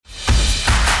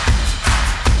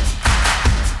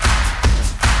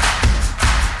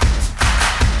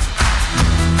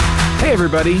Hey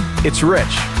everybody, it's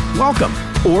Rich. Welcome,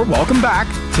 or welcome back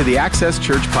to the Access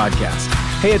Church podcast.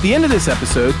 Hey, at the end of this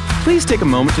episode, please take a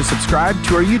moment to subscribe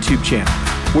to our YouTube channel,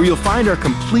 where you'll find our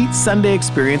complete Sunday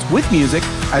experience with music,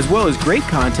 as well as great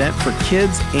content for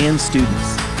kids and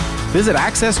students. Visit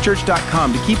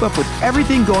accesschurch.com to keep up with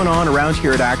everything going on around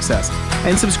here at Access,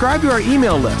 and subscribe to our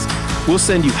email list. We'll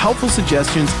send you helpful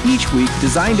suggestions each week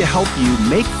designed to help you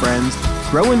make friends,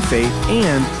 grow in faith,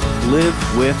 and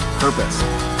live with purpose.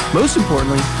 Most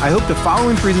importantly, I hope the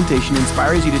following presentation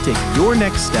inspires you to take your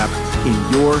next step in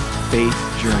your faith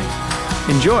journey.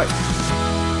 Enjoy.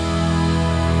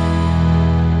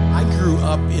 I grew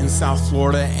up in South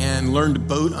Florida and learned to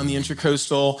boat on the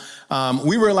Intracoastal.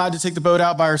 We were allowed to take the boat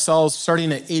out by ourselves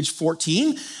starting at age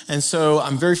 14. And so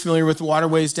I'm very familiar with the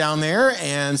waterways down there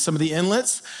and some of the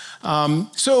inlets.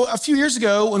 So a few years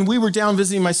ago, when we were down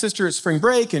visiting my sister at spring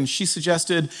break, and she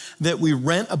suggested that we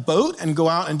rent a boat and go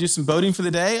out and do some boating for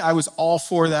the day, I was all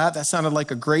for that. That sounded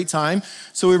like a great time.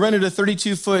 So we rented a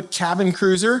 32-foot cabin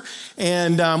cruiser,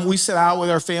 and we set out with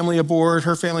our family aboard,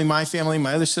 her family, my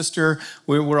other sister.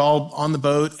 We were all on the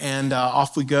boat, and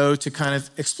off we go to kind of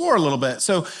explore a little bit.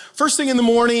 So first thing in the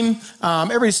morning,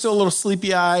 everybody's still a little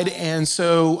sleepy-eyed, and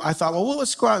so I thought, well,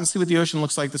 let's go out and see what the ocean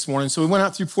looks like this morning. So we went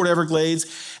out through Port Everglades,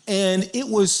 and it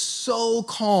was so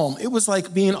calm. It was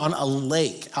like being on a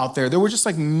lake out there. There were just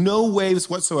like no waves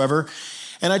whatsoever.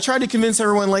 And I tried to convince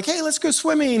everyone like, hey, let's go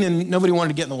swimming. And nobody wanted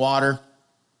to get in the water.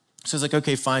 So I was like,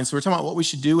 okay, fine. So we're talking about what we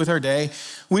should do with our day.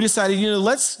 We decided,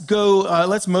 let's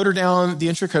motor down the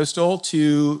Intracoastal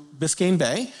to Biscayne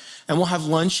Bay, and we'll have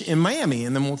lunch in Miami,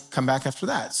 and then we'll come back after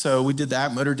that. So we did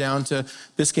that, motored down to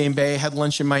Biscayne Bay, had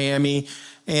lunch in Miami,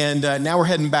 and now we're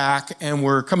heading back, and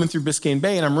we're coming through Biscayne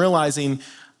Bay, and I'm realizing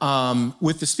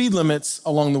with the speed limits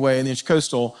along the way in the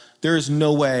Intracoastal, there is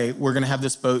no way we're going to have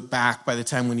this boat back by the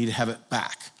time we need to have it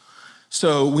back.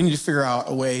 So we need to figure out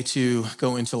a way to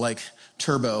go into like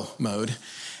turbo mode.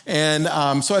 And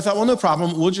so I thought, well, no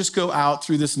problem. We'll just go out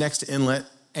through this next inlet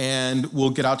and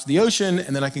we'll get out to the ocean,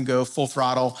 and then I can go full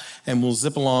throttle and we'll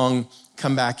zip along,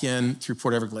 come back in through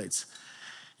Port Everglades.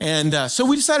 And so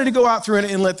we decided to go out through an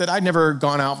inlet that I'd never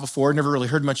gone out before, never really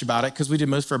heard much about it because we did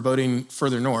most of our boating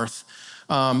further north.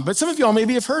 But some of y'all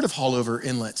maybe have heard of Haulover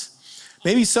Inlet.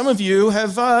 Maybe some of you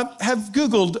have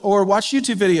Googled or watched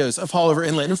YouTube videos of Haulover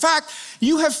Inlet. In fact,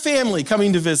 you have family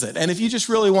coming to visit. And if you just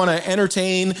really want to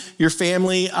entertain your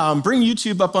family, bring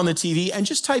YouTube up on the TV and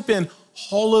just type in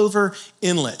Haulover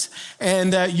Inlet.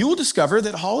 And you will discover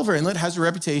that Haulover Inlet has a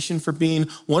reputation for being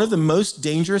one of the most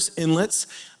dangerous inlets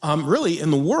really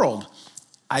in the world.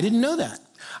 I didn't know that.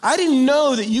 I didn't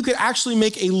know that you could actually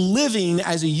make a living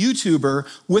as a YouTuber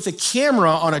with a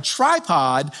camera on a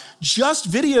tripod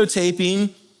just videotaping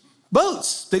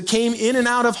boats that came in and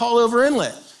out of Haulover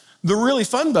Inlet. The really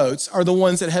fun boats are the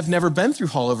ones that have never been through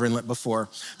Haulover Inlet before.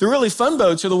 The really fun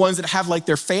boats are the ones that have like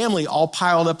their family all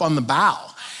piled up on the bow.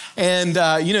 And,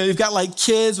 you've got like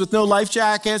kids with no life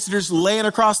jackets. They're just laying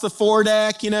across the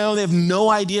foredeck, they have no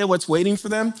idea what's waiting for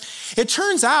them. It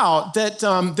turns out that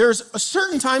there's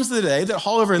certain times of the day that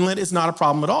Haulover Inlet is not a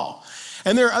problem at all.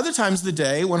 And there are other times of the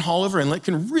day when Haulover Inlet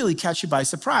can really catch you by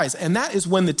surprise. And that is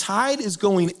when the tide is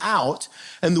going out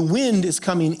and the wind is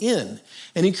coming in.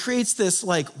 And it creates this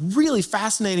like really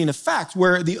fascinating effect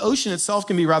where the ocean itself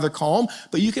can be rather calm,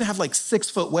 but you can have like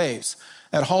 6-foot waves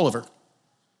at Haulover.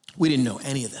 We didn't know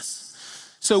any of this.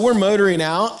 So we're motoring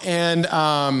out, and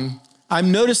I'm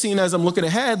noticing as I'm looking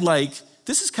ahead, like,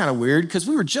 this is kind of weird because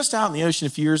we were just out in the ocean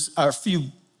a few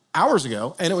hours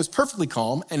ago, and it was perfectly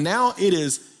calm, and now it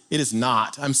is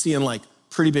not. I'm seeing like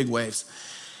pretty big waves.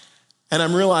 And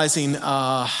I'm realizing,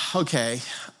 not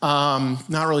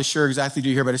really sure exactly what to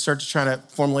do here, but I start to try to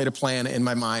formulate a plan in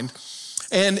my mind.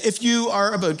 And if you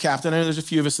are a boat captain, I know there's a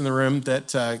few of us in the room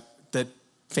that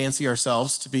fancy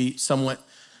ourselves to be somewhat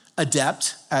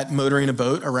adept at motoring a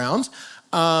boat around.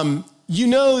 You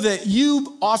know that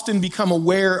you often become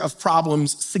aware of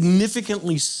problems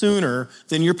significantly sooner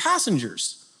than your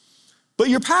passengers. But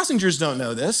your passengers don't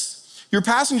know this. Your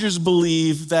passengers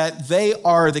believe that they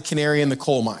are the canary in the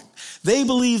coal mine. They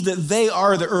believe that they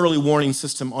are the early warning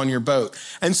system on your boat.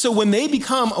 And so when they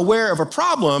become aware of a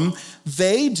problem,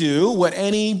 they do what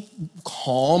any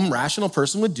calm, rational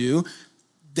person would do.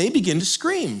 They begin to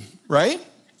scream, right?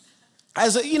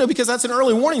 Because that's an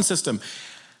early warning system.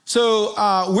 So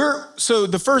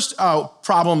the first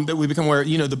problem that we become aware,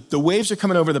 the waves are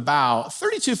coming over the bow. A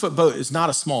 32-foot boat is not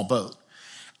a small boat.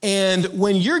 And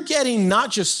when you're getting not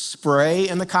just spray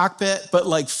in the cockpit, but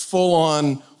like full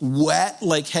on wet,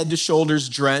 like head to shoulders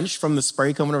drenched from the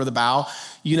spray coming over the bow,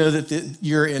 you know that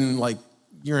you're in like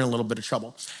you're in a little bit of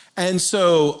trouble. And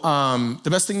so the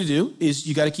best thing to do is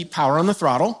you got to keep power on the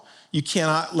throttle. You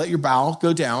cannot let your bow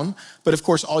go down. But of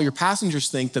course, all your passengers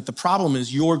think that the problem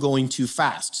is you're going too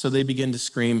fast. So they begin to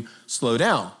scream, slow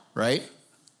down, right?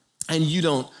 And you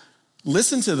don't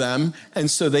listen to them. And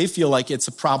so they feel like it's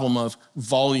a problem of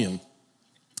volume.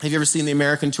 Have you ever seen the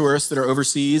American tourists that are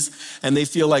overseas and they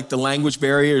feel like the language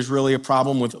barrier is really a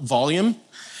problem with volume?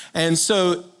 And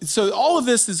so all of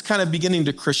this is kind of beginning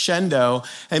to crescendo.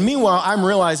 And meanwhile, I'm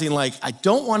realizing like, I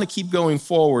don't want to keep going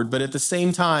forward, but at the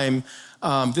same time,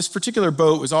 this particular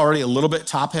boat was already a little bit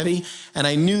top heavy. And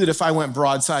I knew that if I went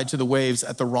broadside to the waves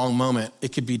at the wrong moment,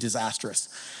 it could be disastrous.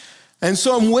 And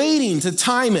so I'm waiting to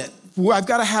time it. I've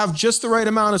got to have just the right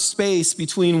amount of space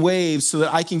between waves so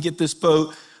that I can get this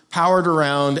boat powered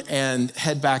around and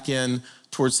head back in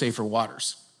towards safer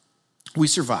waters. We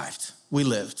survived. We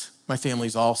lived. My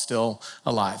family's all still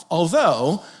alive.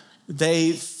 Although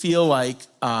they feel like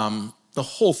the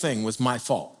whole thing was my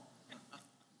fault.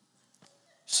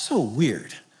 So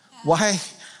weird. Why?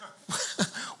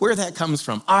 Where that comes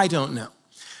from, I don't know.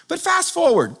 But fast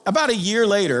forward, about a year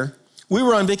later, we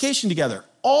were on vacation together.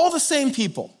 All the same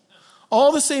people.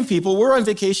 We're on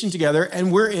vacation together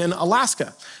and we're in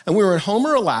Alaska. And we were in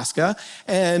Homer, Alaska,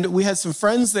 and we had some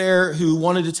friends there who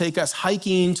wanted to take us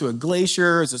hiking to a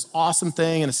glacier. It's this awesome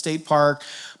thing in a state park.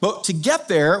 But to get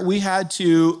there, we had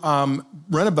to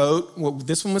rent a boat. Well,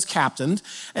 this one was captained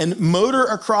and motor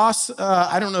across,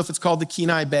 I don't know if it's called the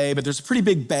Kenai Bay, but there's a pretty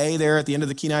big bay there at the end of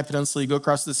the Kenai Peninsula. You go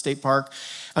across to the state park.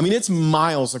 I mean, it's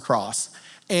miles across.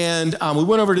 And we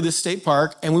went over to this state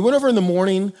park and we went over in the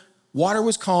morning. Water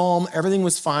was calm, everything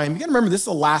was fine. You gotta remember, this is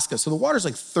Alaska, so the water's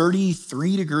like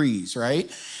 33 degrees, right?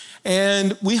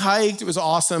 And we hiked, it was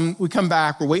awesome. We come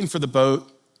back, we're waiting for the boat.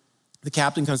 The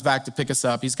captain comes back to pick us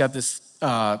up. He's got this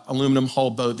aluminum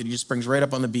hull boat that he just brings right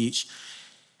up on the beach.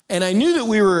 And I knew that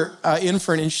we were in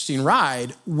for an interesting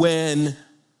ride when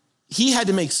he had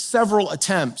to make several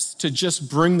attempts to just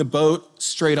bring the boat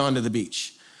straight onto the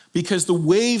beach, because the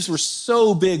waves were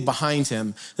so big behind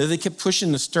him that they kept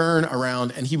pushing the stern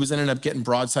around and he was ended up getting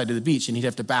broadside to the beach and he'd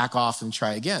have to back off and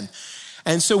try again.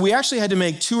 And so we actually had to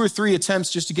make 2 or 3 attempts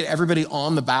just to get everybody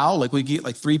on the bow. Like we'd get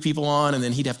like 3 people on and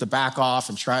then he'd have to back off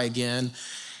and try again.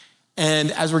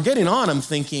 And as we're getting on, I'm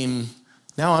thinking,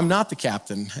 now I'm not the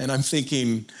captain. And I'm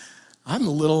thinking, I'm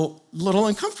a little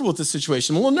uncomfortable with this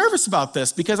situation. I'm a little nervous about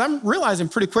this because I'm realizing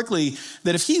pretty quickly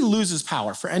that if he loses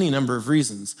power for any number of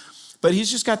reasons, but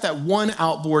he's just got that one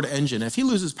outboard engine. If he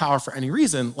loses power for any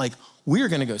reason, like we're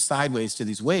gonna go sideways to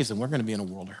these waves and we're gonna be in a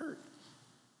world of hurt.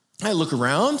 I look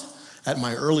around at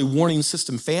my early warning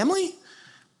system family,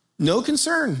 no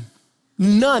concern,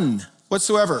 none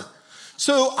whatsoever.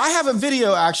 So I have a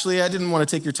video, actually. I didn't want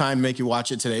to take your time and make you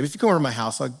watch it today, but if you come over to my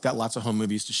house, I've got lots of home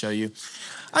movies to show you.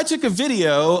 I took a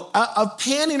video of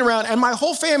panning around, and my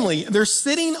whole family, they're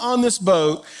sitting on this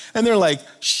boat, and they're like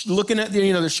looking at,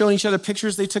 they're showing each other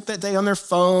pictures they took that day on their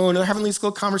phone, they're having these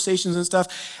little conversations and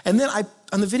stuff. And then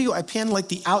on the video, I panned like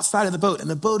the outside of the boat, and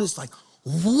the boat is like,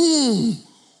 whoom,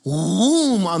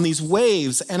 whoom on these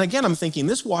waves. And again, I'm thinking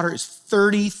this water is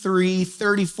 33,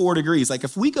 34 degrees. Like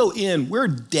if we go in, we're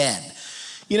dead.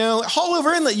 Haul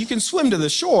over inlet, you can swim to the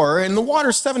shore and the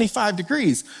water's 75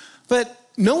 degrees, but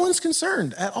no one's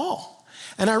concerned at all.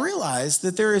 And I realized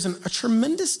that there is a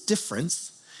tremendous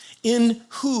difference in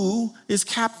who is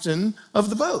captain of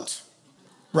the boat,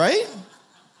 right?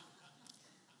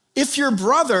 If your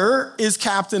brother is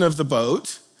captain of the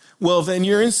boat, well, then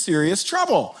you're in serious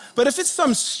trouble. But if it's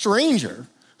some stranger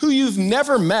who you've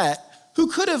never met,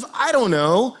 who could have, I don't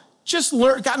know, just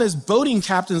gotten his boating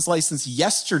captain's license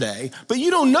yesterday, but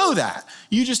you don't know that.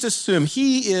 You just assume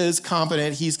he is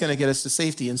competent, he's gonna get us to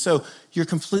safety. And so you're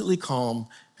completely calm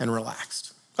and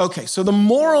relaxed. Okay, so the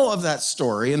moral of that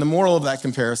story and the moral of that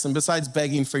comparison, besides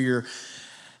begging for your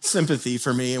sympathy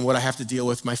for me and what I have to deal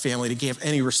with my family to give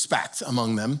any respect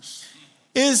among them,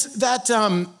 is that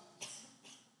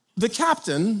the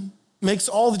captain makes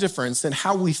all the difference in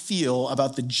how we feel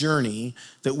about the journey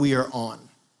that we are on.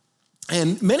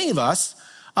 And many of us,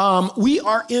 we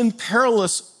are in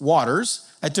perilous waters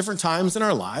at different times in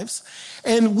our lives,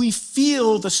 and we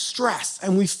feel the stress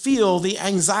and we feel the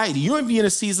anxiety. You might be in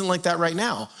a season like that right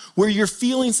now, where you're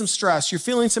feeling some stress, you're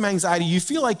feeling some anxiety, you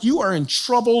feel like you are in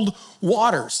troubled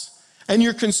waters. And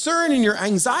your concern and your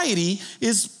anxiety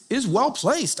is well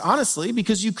placed, honestly,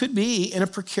 because you could be in a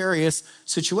precarious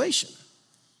situation.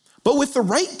 But with the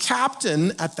right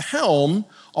captain at the helm,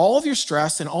 all of your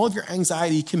stress and all of your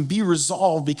anxiety can be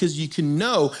resolved because you can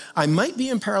know I might be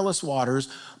in perilous waters,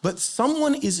 but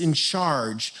someone is in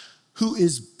charge who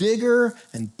is bigger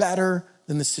and better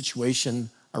than the situation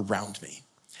around me.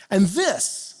 And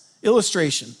this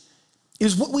illustration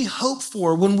is what we hope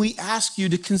for when we ask you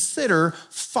to consider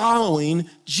following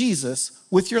Jesus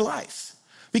with your life.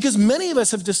 Because many of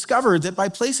us have discovered that by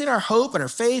placing our hope and our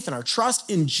faith and our trust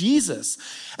in Jesus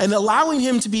and allowing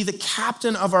him to be the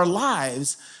captain of our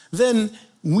lives, then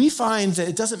we find that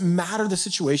it doesn't matter the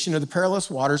situation or the perilous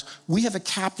waters. We have a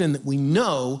captain that we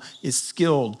know is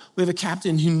skilled. We have a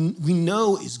captain who we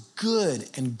know is good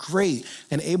and great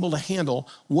and able to handle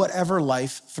whatever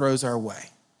life throws our way.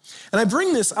 And I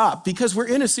bring this up because we're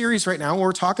in a series right now where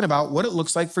we're talking about what it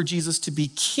looks like for Jesus to be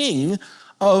king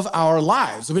of our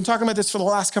lives. We've been talking about this for the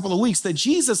last couple of weeks, that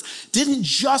Jesus didn't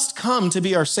just come to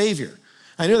be our Savior.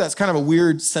 I know that's kind of a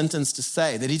weird sentence to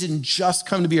say, that he didn't just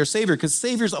come to be our Savior, because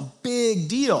Savior's a big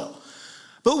deal.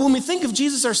 But when we think of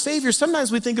Jesus, our Savior,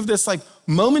 sometimes we think of this like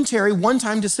momentary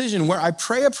one-time decision where I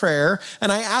pray a prayer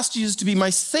and I ask Jesus to be my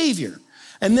Savior.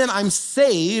 And then I'm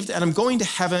saved and I'm going to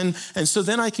heaven. And so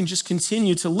then I can just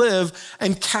continue to live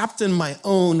and captain my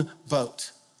own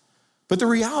boat. But the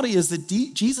reality is that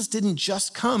Jesus didn't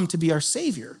just come to be our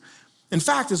Savior. In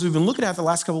fact, as we've been looking at the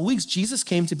last couple of weeks, Jesus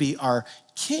came to be our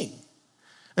King.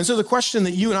 And so the question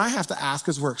that you and I have to ask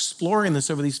as we're exploring this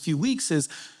over these few weeks is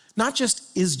not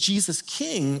just, is Jesus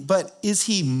king, but is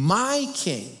he my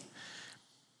king?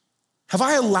 Have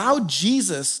I allowed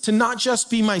Jesus to not just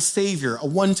be my Savior, a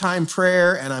one-time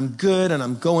prayer and I'm good and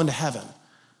I'm going to heaven,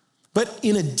 but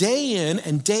in a day in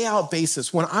and day out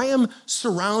basis, when I am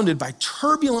surrounded by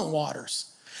turbulent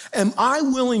waters, am I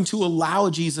willing to allow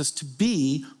Jesus to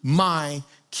be my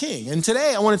king? And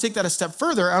today I want to take that a step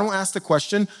further. I want to ask the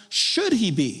question, should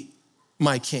he be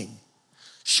my king?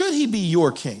 Should he be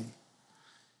your king?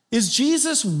 Is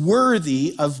Jesus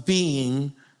worthy of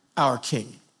being our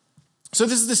king? So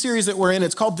this is the series that we're in.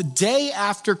 It's called The Day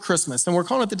After Christmas. And we're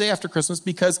calling it The Day After Christmas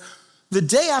because the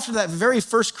day after that very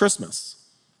first Christmas,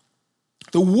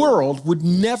 the world would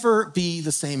never be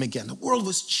the same again. The world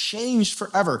was changed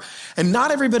forever. And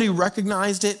not everybody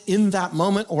recognized it in that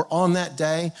moment or on that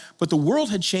day, but the world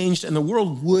had changed and the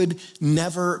world would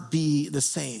never be the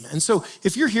same. And so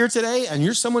if you're here today and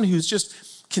you're someone who's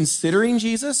just considering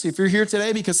Jesus, if you're here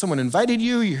today because someone invited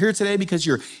you, you're here today because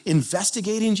you're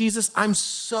investigating Jesus, I'm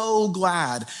so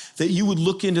glad that you would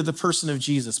look into the person of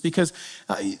Jesus, because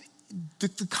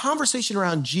the conversation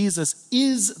around Jesus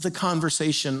is the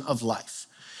conversation of life.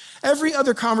 Every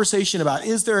other conversation about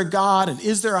is there a God and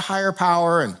is there a higher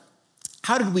power and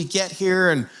how did we get here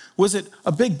and was it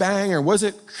a big bang or was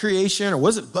it creation or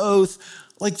was it both?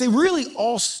 Like they really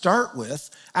all start with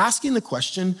asking the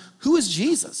question, who is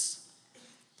Jesus?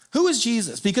 Who is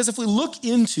Jesus? Because if we look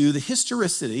into the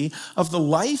historicity of the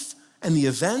life and the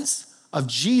events of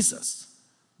Jesus,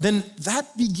 then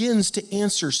that begins to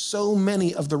answer so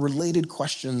many of the related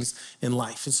questions in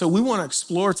life. And so we want to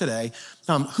explore today,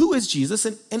 who is Jesus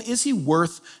and is he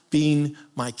worth being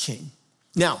my king?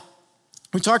 Now,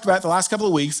 we talked about the last couple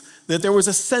of weeks that there was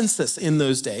a census in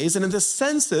those days, and the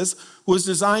census was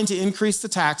designed to increase the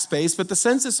tax base, but the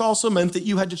census also meant that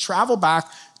you had to travel back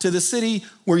to the city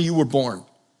where you were born.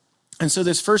 And so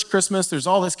this first Christmas, there's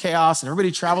all this chaos and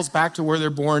everybody travels back to where they're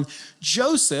born.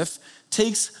 Joseph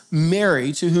takes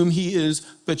Mary, to whom he is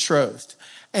betrothed.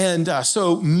 And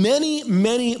so many,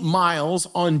 many miles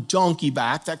on donkey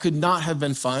back. That could not have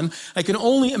been fun. I can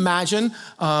only imagine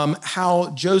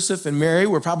how Joseph and Mary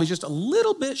were probably just a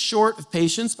little bit short of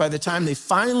patience by the time they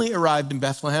finally arrived in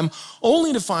Bethlehem,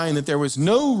 only to find that there was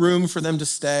no room for them to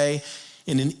stay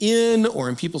in an inn or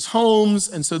in people's homes.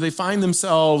 And so they find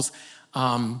themselves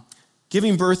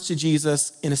giving birth to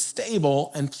Jesus in a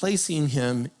stable and placing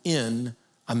him in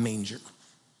a manger.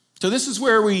 So this is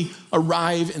where we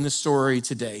arrive in the story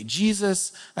today.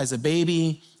 Jesus as a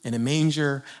baby in a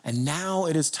manger, and now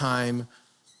it is time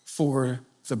for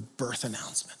the birth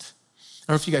announcement. I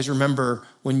don't know if you guys remember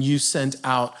when you sent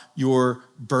out your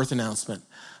birth announcement.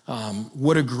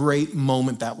 What a great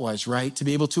moment that was, right? To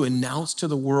be able to announce to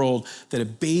the world that a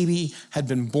baby had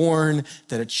been born,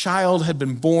 that a child had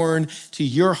been born to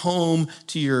your home,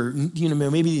 to your,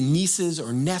 maybe nieces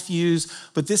or nephews,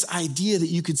 but this idea that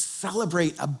you could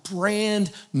celebrate a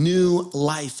brand new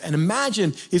life. And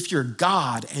imagine if you're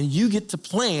God and you get to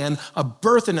plan a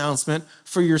birth announcement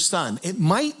for your son. It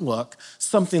might look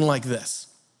something like this.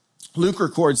 Luke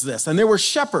records this, and there were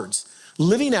shepherds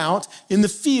living out in the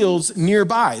fields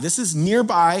nearby. This is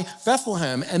nearby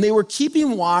Bethlehem, and they were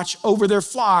keeping watch over their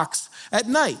flocks at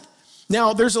night.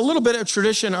 Now, there's a little bit of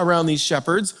tradition around these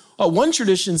shepherds. One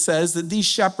tradition says that these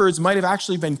shepherds might have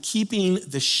actually been keeping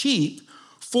the sheep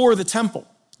for the temple.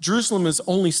 Jerusalem is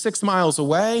only 6 miles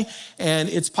away, and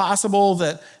it's possible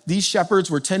that these shepherds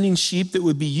were tending sheep that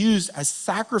would be used as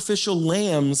sacrificial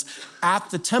lambs at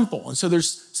the temple. And so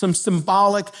there's some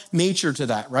symbolic nature to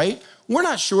that, right? We're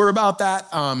not sure about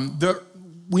that.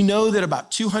 We know that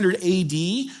about 200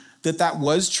 AD that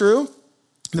was true.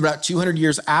 About 200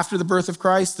 years after the birth of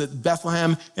Christ, that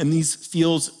Bethlehem and these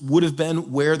fields would have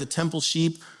been where the temple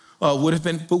sheep would have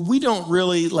been. But we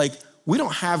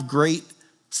don't have great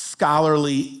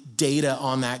scholarly data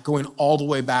on that going all the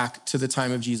way back to the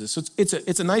time of Jesus. So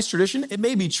it's a nice tradition. It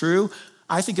may be true.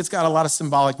 I think it's got a lot of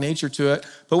symbolic nature to it,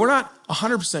 but we're not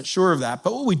 100% sure of that.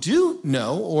 But what we do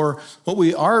know, or what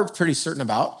we are pretty certain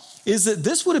about, is that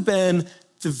this would have been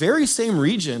the very same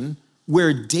region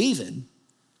where David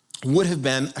would have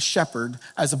been a shepherd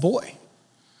as a boy.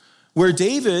 Where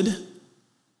David,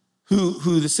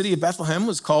 who the city of Bethlehem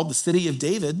was called the city of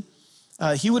David,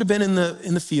 he would have been in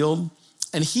the field,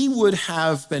 and he would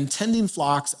have been tending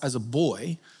flocks as a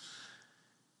boy.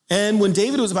 And when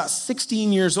David was about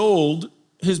 16 years old,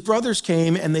 his brothers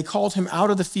came and they called him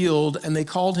out of the field, and they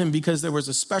called him because there was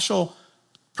a special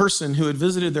person who had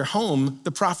visited their home,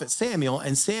 the prophet Samuel,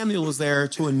 and Samuel was there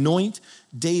to anoint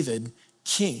David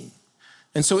king.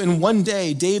 And so in one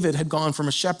day, David had gone from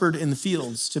a shepherd in the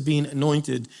fields to being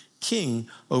anointed king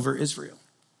over Israel.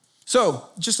 So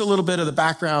just a little bit of the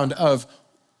background of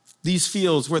these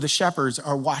fields where the shepherds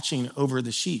are watching over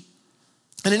the sheep.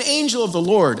 And an angel of the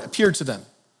Lord appeared to them.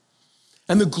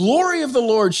 And the glory of the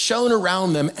Lord shone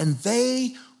around them, and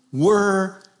they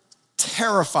were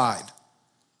terrified.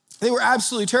 They were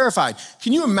absolutely terrified.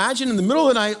 Can you imagine in the middle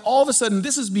of the night, all of a sudden,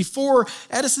 this is before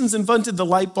Edison's invented the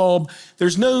light bulb.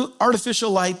 There's no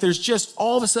artificial light. There's just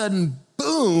all of a sudden,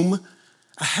 boom,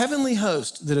 a heavenly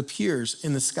host that appears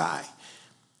in the sky.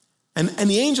 And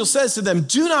the angel says to them,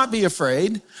 do not be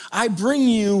afraid. I bring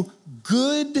you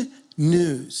good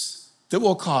news that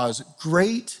will cause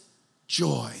great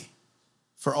joy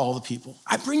for all the people.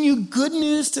 I bring you good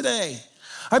news today.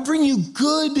 I bring you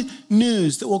good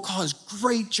news that will cause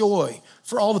great joy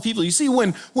for all the people. You see,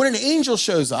 when an angel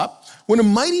shows up, when a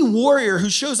mighty warrior who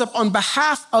shows up on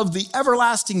behalf of the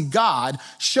everlasting God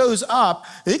shows up,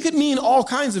 it could mean all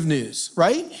kinds of news,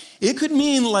 right? It could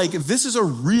mean like, this is a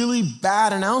really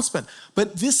bad announcement,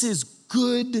 but this is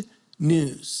good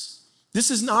news. This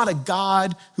is not a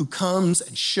God who comes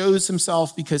and shows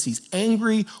himself because he's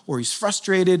angry or he's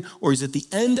frustrated or he's at the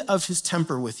end of his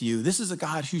temper with you. This is a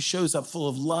God who shows up full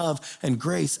of love and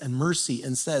grace and mercy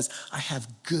and says, I have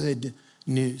good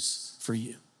news for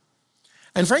you.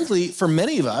 And frankly, for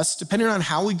many of us, depending on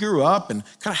how we grew up and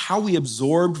kind of how we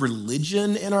absorbed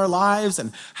religion in our lives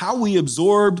and how we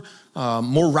absorbed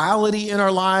morality in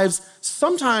our lives,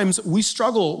 sometimes we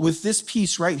struggle with this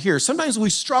piece right here. Sometimes we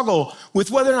struggle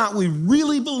with whether or not we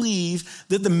really believe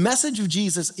that the message of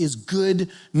Jesus is good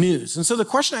news. And so the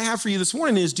question I have for you this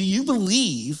morning is, do you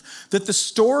believe that the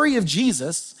story of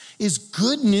Jesus is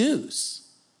good news?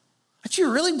 Do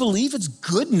you really believe it's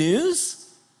good news?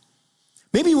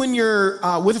 Maybe when you're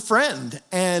with a friend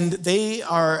and they've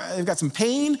got some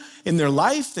pain in their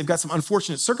life, they've got some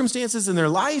unfortunate circumstances in their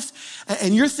life,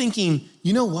 and you're thinking,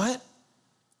 you know what?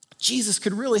 Jesus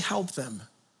could really help them.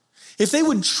 If they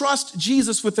would trust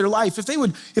Jesus with their life, if they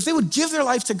would give their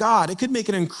life to God, it could make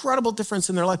an incredible difference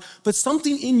in their life. But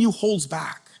something in you holds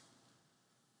back.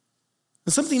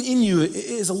 And something in you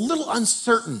is a little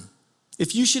uncertain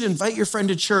if you should invite your friend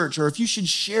to church or if you should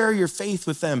share your faith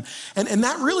with them. And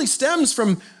that really stems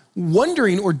from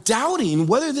wondering or doubting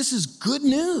whether this is good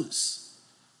news.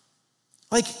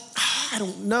 Like, I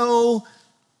don't know.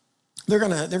 They're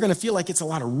gonna feel like it's a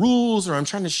lot of rules, or I'm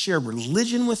trying to share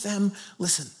religion with them.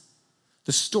 Listen,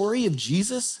 the story of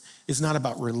Jesus is not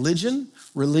about religion.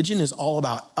 Religion is all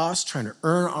about us trying to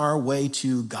earn our way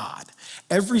to God.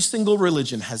 Every single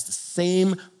religion has the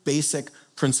same basic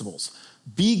principles.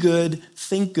 Be good,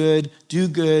 think good, do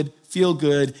good, feel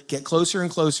good, get closer and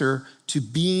closer to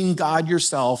being God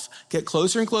yourself, get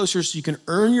closer and closer so you can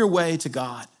earn your way to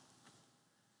God.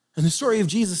 And the story of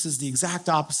Jesus is the exact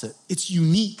opposite. It's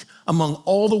unique among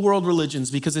all the world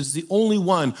religions because it's the only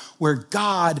one where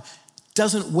God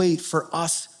doesn't wait for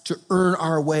us to earn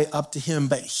our way up to him,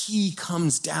 but he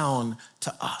comes down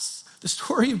to us. The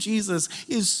story of Jesus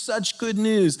is such good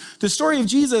news. The story of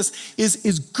Jesus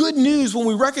is good news when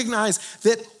we recognize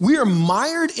that we are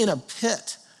mired in a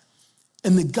pit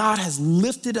and that God has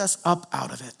lifted us up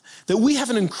out of it, that we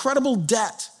have an incredible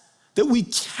debt that we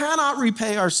cannot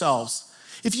repay ourselves.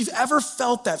 If you've ever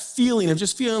felt that feeling of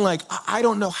just feeling like, I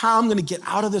don't know how I'm going to get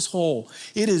out of this hole,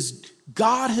 it is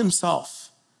God himself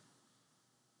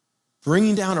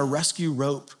bringing down a rescue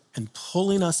rope and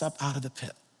pulling us up out of the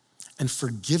pit and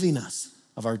forgiving us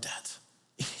of our debt.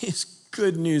 It is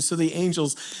good news. So the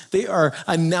angels, they are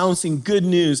announcing good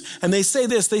news. And they say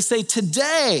this, they say,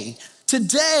 today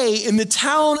in the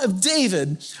town of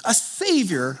David, a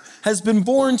Savior has been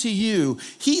born to you.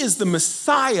 He is the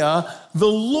Messiah, the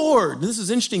Lord. This is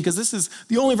interesting because this is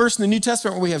the only verse in the New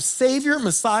Testament where we have Savior,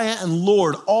 Messiah, and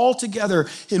Lord all together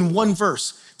in one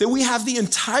verse. That we have the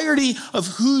entirety of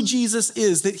who Jesus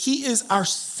is, that he is our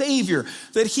Savior,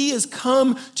 that he has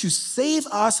come to save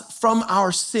us from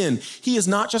our sin. He is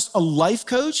not just a life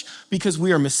coach because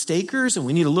we are mistakers and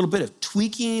we need a little bit of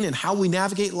tweaking in how we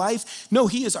navigate life. No,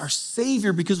 he is our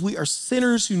Savior because we are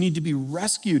sinners who need to be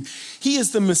rescued. He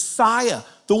is the Messiah,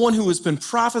 the one who has been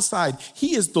prophesied.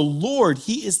 He is the Lord.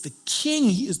 He is the King.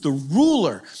 He is the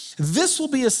ruler. This will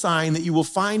be a sign that you will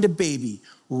find a baby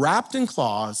wrapped in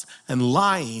cloths and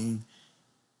lying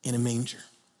in a manger.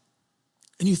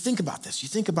 And you think about this. You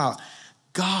think about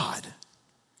God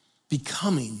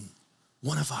becoming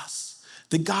one of us.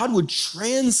 That God would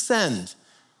transcend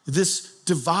this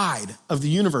divide of the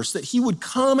universe, that he would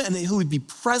come and that he would be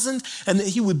present and that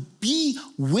he would be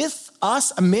with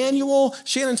us. Emmanuel,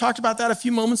 Shannon talked about that a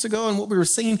few moments ago and what we were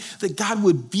singing, that God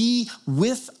would be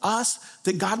with us,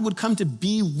 that God would come to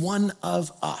be one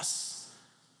of us.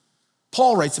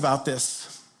 Paul writes about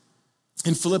this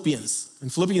in Philippians. In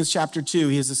Philippians chapter 2,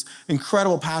 he has this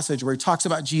incredible passage where he talks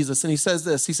about Jesus and he says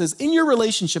this, he says, in your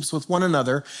relationships with one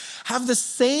another, have the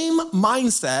same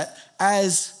mindset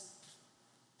as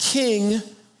King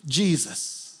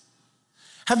Jesus.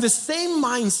 Have the same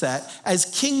mindset as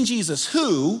King Jesus,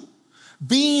 who,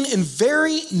 being in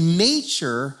very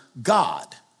nature God,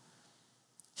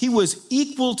 he was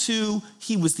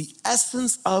the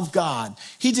essence of God.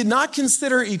 He did not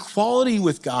consider equality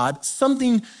with God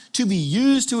something to be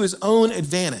used to his own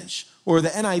advantage, or the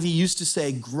NIV used to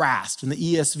say grasped, and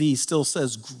the ESV still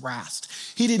says grasped.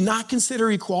 He did not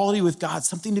consider equality with God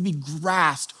something to be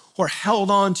grasped or held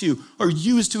on to or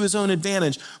used to his own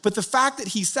advantage. But the fact that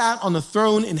he sat on the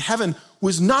throne in heaven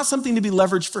was not something to be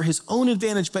leveraged for his own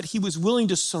advantage, but he was willing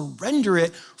to surrender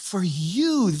it for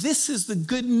you. This is the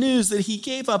good news, that he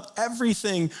gave up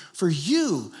everything for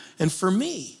you and for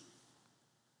me.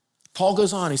 Paul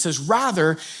goes on, he says,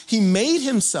 rather, he made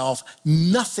himself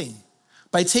nothing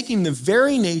by taking the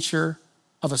very nature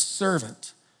of a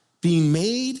servant, being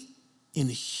made in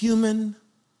human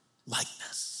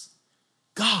likeness.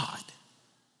 God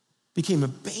became a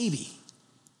baby.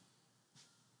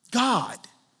 God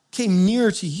came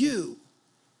near to you.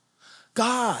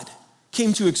 God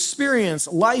came to experience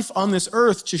life on this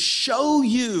earth to show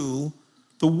you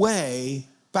the way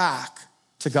back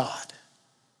to God.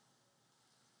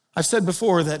 I've said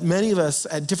before that many of us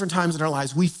at different times in our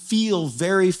lives, we feel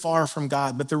very far from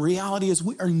God, but the reality is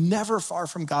we are never far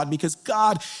from God because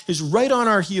God is right on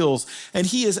our heels and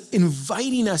he is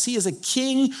inviting us. He is a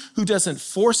king who doesn't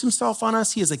force himself on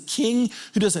us. He is a king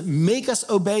who doesn't make us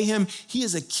obey him. He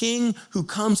is a king who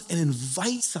comes and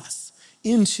invites us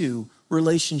into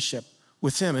relationship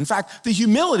with him. In fact, the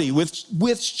humility with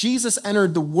which Jesus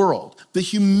entered the world, the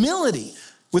humility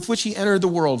with which he entered the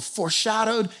world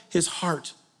foreshadowed his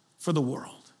heart for the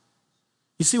world.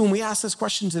 You see, when we ask this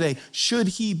question today, should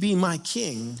he be my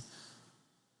king?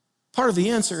 Part of the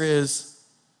answer is,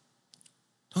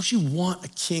 don't you want a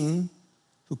king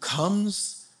who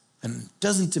comes and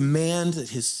doesn't demand that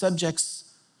his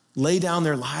subjects lay down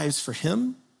their lives for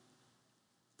him,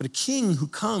 but a king who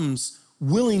comes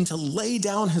willing to lay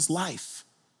down his life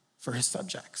for his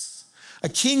subjects? A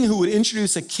king who would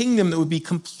introduce a kingdom that would be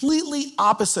completely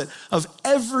opposite of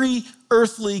every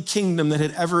earthly kingdom that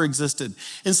had ever existed.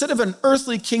 Instead of an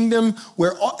earthly kingdom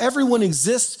where everyone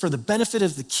exists for the benefit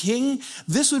of the king,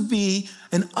 this would be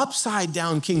an upside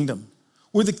down kingdom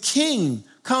where the king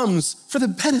comes for the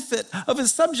benefit of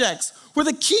his subjects, where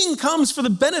the king comes for the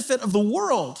benefit of the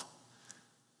world.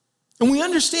 And we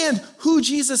understand who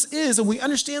Jesus is, and we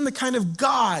understand the kind of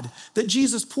God that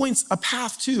Jesus points a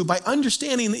path to by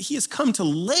understanding that he has come to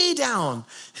lay down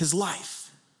his life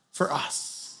for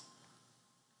us.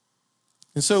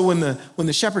 And so when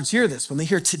the shepherds hear this, when they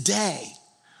hear today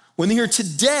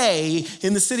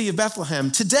in the city of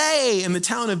Bethlehem, today in the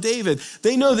town of David,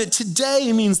 they know that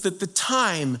today means that the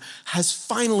time has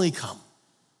finally come.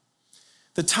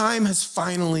 The time has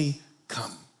finally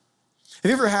come. Have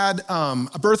you ever had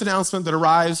a birth announcement that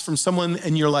arrives from someone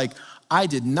and you're like, I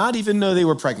did not even know they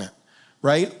were pregnant,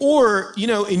 right? Or,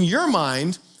 in your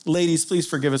mind, ladies, please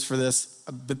forgive us for this,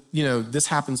 but, this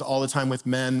happens all the time with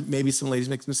men. Maybe some ladies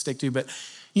make a mistake too, but,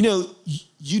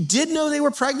 you did know they were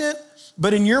pregnant,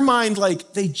 but in your mind,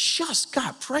 like, they just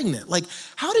got pregnant. Like,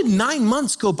 how did 9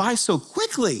 months go by so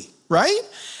quickly, right?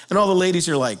 And all the ladies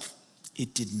are like,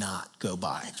 it did not go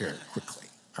by very quickly.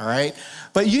 all right?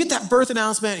 But you get that birth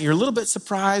announcement, and you're a little bit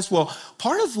surprised. Well,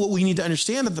 part of what we need to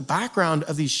understand of the background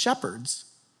of these shepherds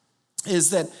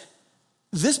is that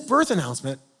this birth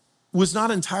announcement was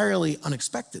not entirely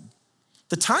unexpected.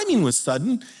 The timing was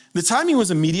sudden. The timing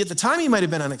was immediate. The timing might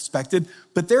have been unexpected,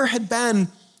 but there had been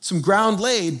some ground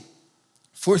laid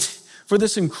for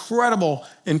this incredible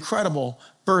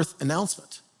birth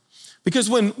announcement. Because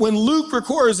when Luke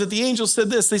records that the angel said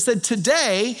this, they said,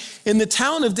 today in the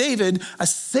town of David, a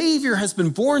Savior has been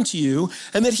born to you,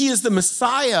 and that he is the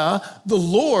Messiah, the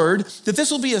Lord, that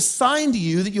this will be a sign to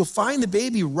you that you'll find the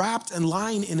baby wrapped and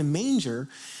lying in a manger.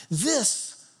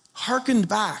 This hearkened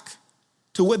back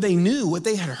to what they knew, what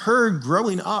they had heard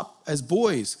growing up as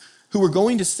boys who were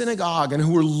going to synagogue and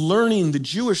who were learning the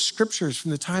Jewish scriptures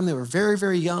from the time they were very,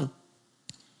 very young.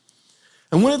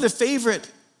 And one of the favorite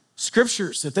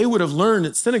scriptures that they would have learned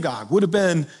at synagogue would have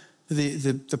been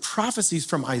the prophecies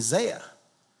from Isaiah.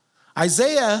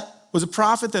 Isaiah was a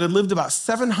prophet that had lived about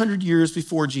 700 years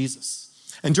before Jesus.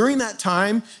 And during that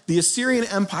time, the Assyrian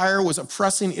Empire was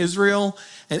oppressing Israel,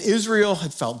 and Israel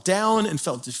had felt down and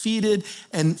felt defeated.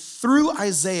 And through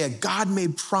Isaiah, God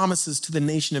made promises to the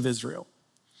nation of Israel.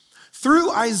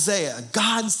 Through Isaiah,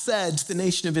 God said to the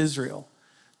nation of Israel,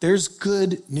 there's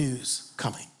good news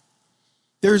coming.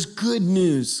 There's good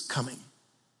news coming.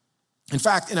 In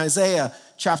fact, in Isaiah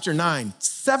chapter 9,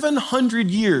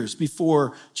 700 years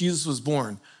before Jesus was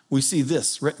born, we see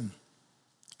this written.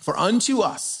 For unto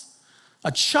us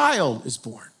a child is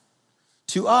born.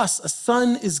 To us a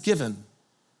son is given,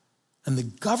 and the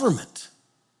government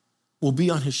will be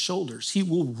on his shoulders. He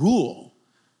will rule.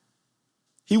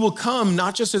 He will come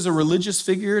not just as a religious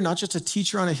figure, not just a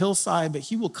teacher on a hillside, but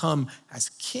he will come as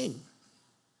king.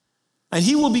 And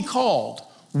he will be called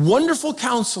Wonderful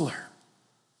Counselor,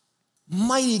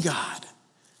 Mighty God,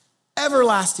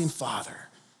 Everlasting Father,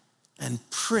 and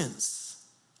Prince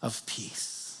of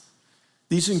Peace.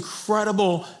 These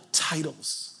incredible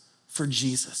titles for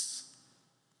Jesus.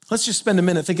 Let's just spend a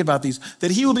minute thinking about these.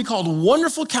 That he will be called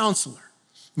Wonderful Counselor,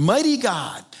 Mighty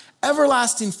God,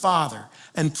 Everlasting Father,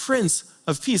 and Prince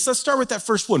of Peace. Let's start with that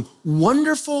first one,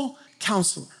 Wonderful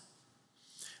Counselor.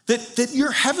 That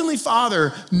your heavenly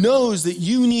Father knows that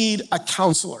you need a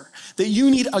counselor, that you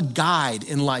need a guide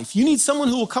in life. You need someone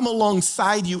who will come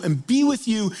alongside you and be with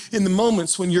you in the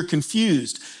moments when you're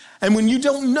confused and when you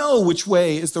don't know which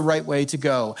way is the right way to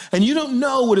go and you don't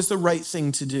know what is the right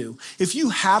thing to do. If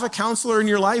you have a counselor in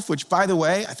your life, which by the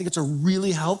way, I think it's a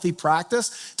really healthy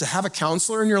practice to have a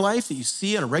counselor in your life that you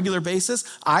see on a regular basis.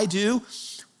 I do.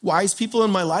 Wise people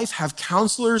in my life have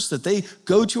counselors that they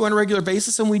go to on a regular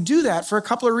basis, and we do that for a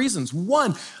couple of reasons.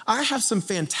 One, I have some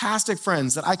fantastic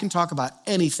friends that I can talk about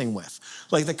anything with,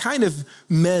 like the kind of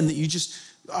men that you just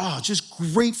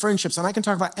great friendships, and I can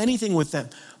talk about anything with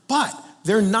them. But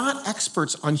they're not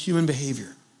experts on human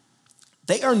behavior.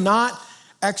 They are not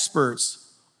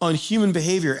experts on human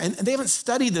behavior, and they haven't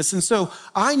studied this, and so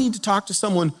I need to talk to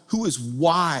someone who is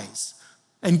wise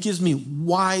and gives me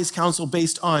wise counsel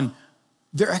based on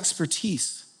their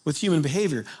expertise with human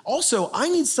behavior. Also, I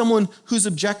need someone who's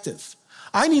objective.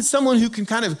 I need someone who can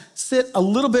kind of sit a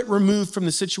little bit removed from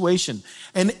the situation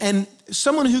and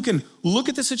someone who can look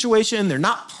at the situation. They're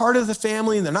not part of the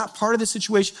family and they're not part of the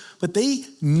situation, but they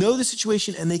know the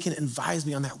situation and they can advise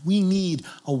me on that. We need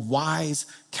a wise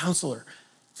counselor.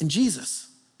 And Jesus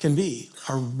can be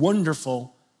our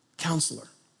wonderful counselor.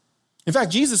 In fact,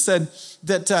 Jesus said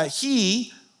that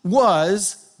he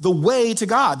was the way to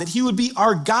God, that he would be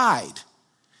our guide.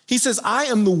 He says, I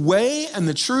am the way and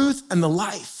the truth and the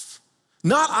life.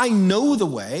 Not I know the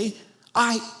way,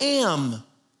 I am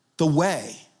the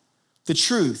way, the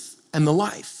truth, and the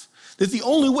life. That the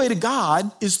only way to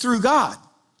God is through God.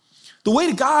 The way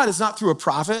to God is not through a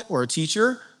prophet or a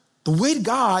teacher. The way to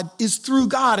God is through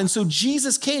God. And so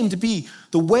Jesus came to be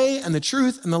the way and the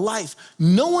truth and the life.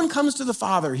 No one comes to the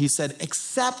Father, he said,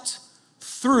 except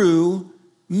through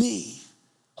me.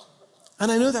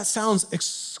 And I know that sounds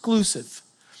exclusive.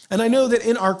 And I know that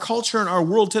in our culture and our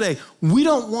world today, we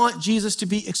don't want Jesus to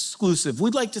be exclusive.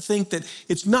 We'd like to think that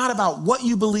it's not about what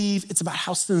you believe, it's about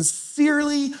how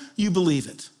sincerely you believe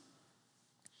it.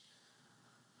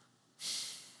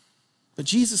 But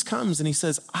Jesus comes and he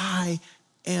says, I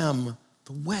am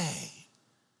the way,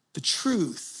 the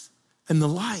truth, and the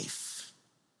life.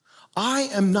 I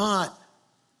am not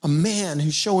a man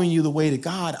who's showing you the way to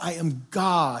God. I am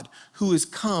God who has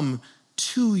come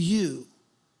to you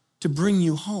to bring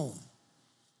you home.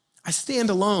 I stand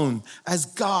alone as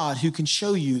God who can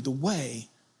show you the way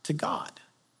to God.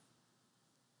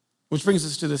 Which brings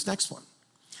us to this next one.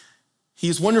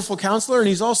 He's wonderful counselor and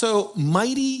he's also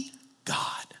mighty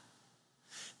God.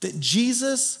 That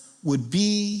Jesus would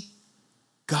be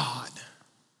God.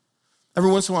 Every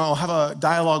once in a while, I'll have a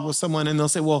dialogue with someone and they'll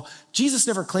say, well, Jesus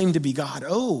never claimed to be God.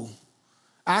 Oh,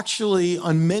 actually,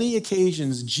 on many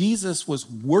occasions, Jesus was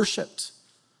worshiped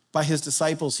by his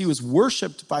disciples. He was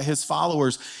worshiped by his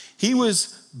followers. He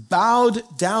was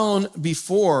bowed down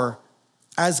before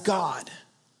as God.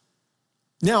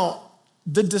 Now,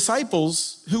 the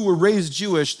disciples who were raised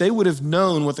Jewish, they would have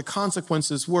known what the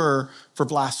consequences were for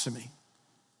blasphemy.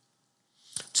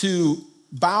 To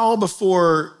bow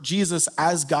before Jesus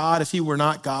as God, if he were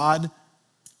not God,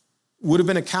 would have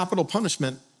been a capital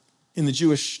punishment in the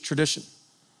Jewish tradition.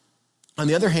 On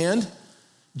the other hand,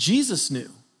 Jesus knew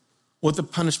what the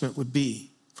punishment would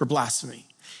be for blasphemy.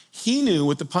 He knew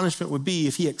what the punishment would be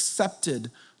if he accepted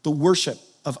the worship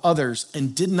of others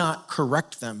and did not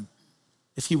correct them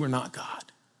if he were not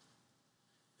God.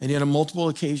 And yet on multiple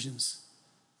occasions,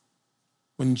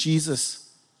 when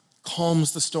Jesus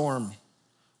calms the storm,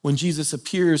 when Jesus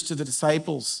appears to the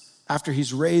disciples after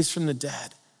he's raised from the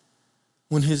dead,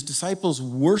 when his disciples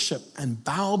worship and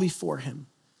bow before him,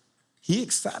 he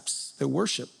accepts their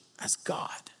worship as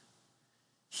God.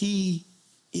 He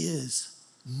is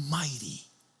mighty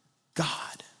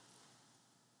God.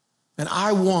 And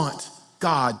I want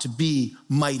God to be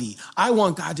mighty. I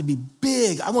want God to be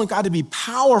big. I want God to be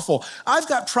powerful. I've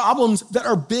got problems that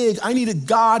are big. I need a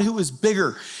God who is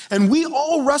bigger. And we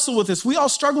all wrestle with this. We all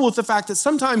struggle with the fact that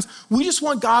sometimes we just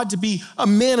want God to be a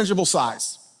manageable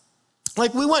size.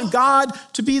 Like we want God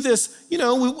to be this, we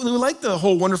like the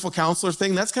whole wonderful counselor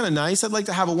thing. That's kind of nice. I'd like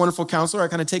to have a wonderful counselor I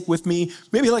kind of take with me,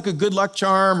 maybe like a good luck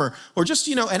charm or just,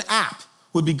 an app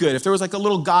would be good. If there was like a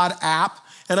little God app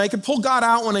and I could pull God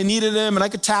out when I needed him and I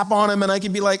could tap on him and I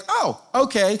could be like, oh,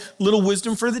 okay, little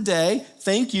wisdom for the day.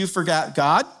 Thank you for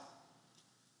God.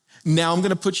 Now I'm going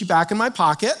to put you back in my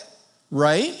pocket,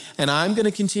 right? And I'm going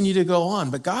to continue to go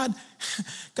on. But God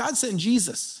sent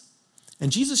Jesus.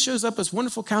 And Jesus shows up as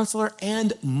wonderful counselor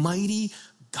and mighty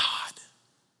God.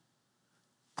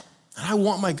 And I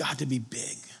want my God to be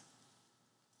big.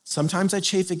 Sometimes I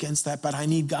chafe against that, but I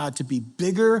need God to be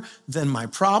bigger than my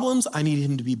problems. I need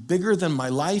him to be bigger than my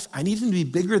life. I need him to be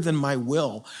bigger than my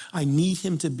will. I need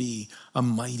him to be a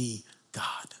mighty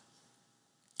God.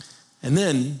 And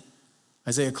then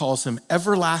Isaiah calls him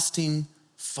Everlasting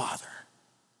Father.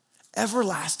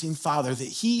 Everlasting Father, that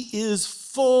he is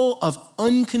full of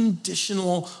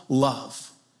unconditional love.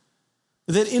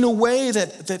 That in a way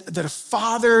that a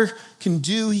father can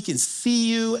do, he can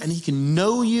see you and he can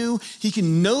know you. He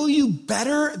can know you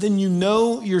better than you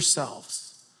know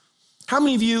yourselves. How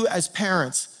many of you as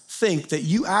parents think that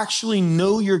you actually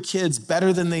know your kids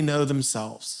better than they know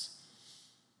themselves?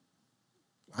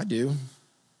 I do.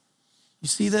 You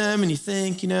see them and you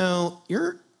think,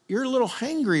 you're a little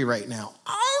hangry right now.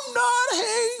 I'm not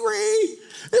hangry.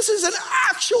 This is an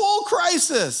actual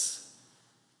crisis.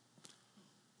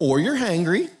 Or you're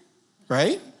hangry,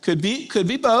 right? Could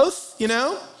be both,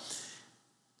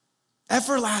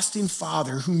 Everlasting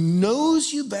Father who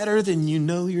knows you better than you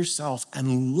know yourself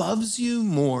and loves you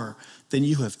more than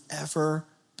you have ever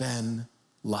been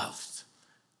loved.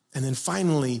 And then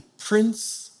finally,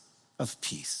 Prince of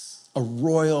Peace, a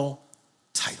royal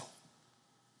title.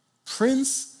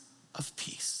 Prince of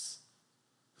Peace,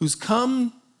 who's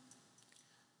come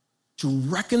to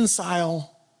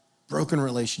reconcile broken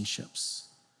relationships,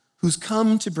 who's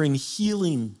come to bring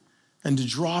healing and to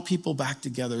draw people back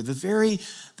together. The very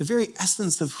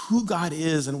essence of who God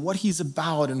is and what he's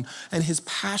about and his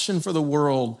passion for the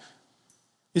world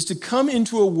is to come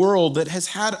into a world that has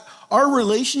had our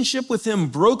relationship with him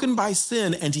broken by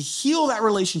sin and to heal that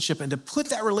relationship and to put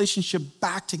that relationship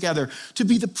back together, to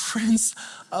be the Prince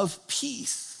of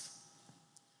Peace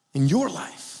in your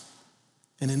life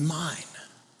and in mine.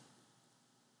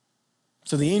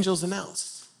 So the angels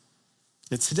announced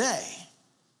that today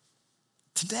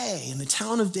in the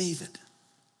town of David,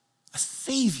 a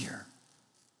Savior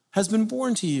has been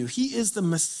born to you. He is the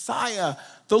Messiah,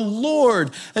 the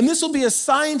Lord. And this will be a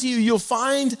sign to you. You'll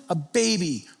find a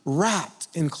baby wrapped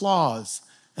in cloths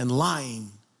and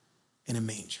lying in a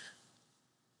manger.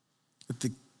 That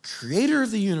the creator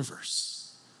of the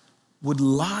universe would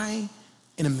lie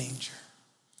in a manger.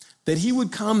 That he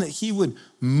would come, that he would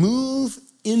move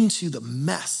into the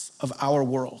mess of our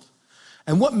world.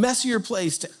 And what messier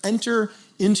place to enter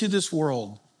into this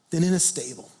world than in a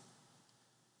stable?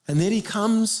 And then he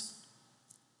comes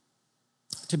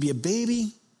to be a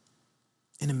baby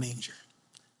in a manger.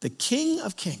 The King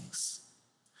of Kings.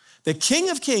 The King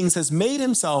of Kings has made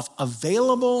himself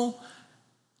available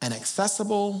and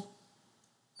accessible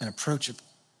and approachable.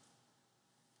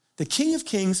 The King of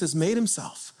Kings has made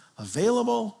himself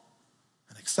available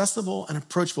and accessible and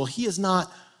approachable. He is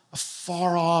not a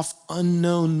far off,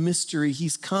 unknown mystery.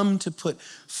 He's come to put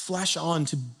flesh on,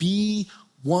 to be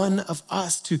one of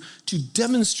us, to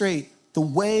demonstrate the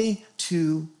way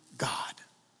to God.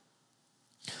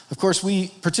 Of course, we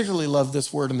particularly love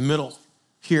this word in the middle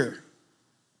here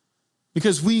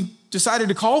because we decided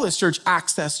to call this church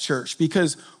Access Church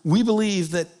because we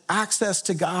believe that access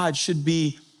to God should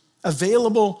be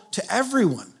available to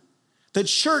everyone. That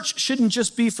church shouldn't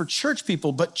just be for church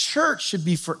people, but church should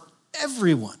be for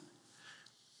everyone.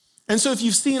 And so if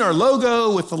you've seen our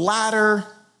logo with the ladder,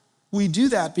 we do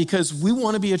that because we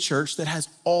want to be a church that has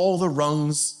all the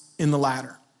rungs in the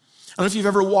ladder. I don't know if you've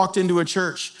ever walked into a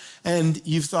church and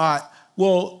you've thought,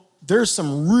 well, there's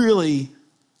some really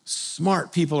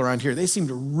smart people around here. They seem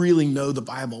to really know the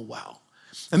Bible well.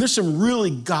 And there's some really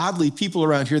godly people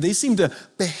around here. They seem to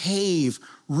behave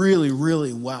really,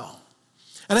 really well.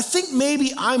 And I think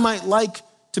maybe I might like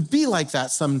to be like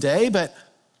that someday, but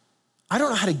I don't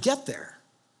know how to get there.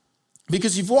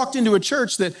 Because you've walked into a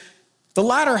church that the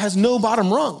ladder has no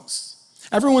bottom rungs.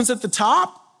 Everyone's at the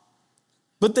top,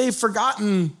 but they've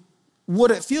forgotten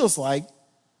what it feels like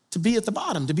to be at the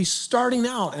bottom, to be starting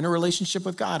out in a relationship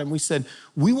with God. And we said,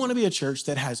 we want to be a church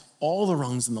that has all the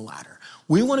rungs in the ladder.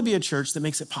 We want to be a church that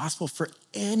makes it possible for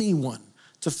anyone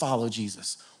to follow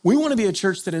Jesus. We want to be a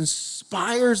church that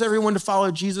inspires everyone to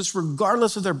follow Jesus,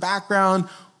 regardless of their background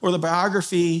or the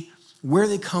biography, where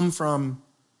they come from.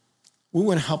 We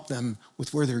want to help them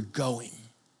with where they're going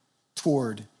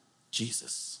toward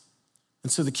Jesus.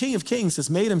 And so the King of Kings has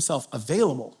made himself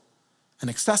available and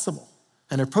accessible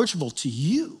and approachable to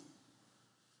you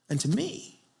and to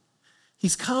me.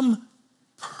 He's come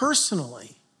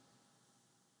personally,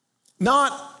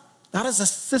 not as a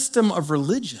system of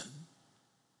religion,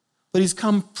 but he's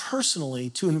come personally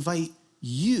to invite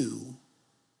you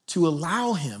to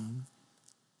allow him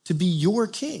to be your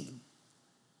king,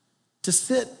 to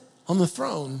sit on the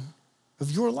throne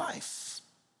of your life.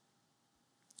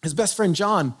 His best friend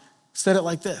John said it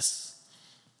like this: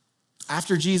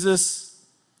 after Jesus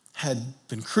had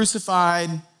been crucified,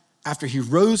 after he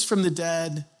rose from the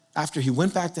dead, after he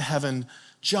went back to heaven,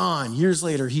 John, years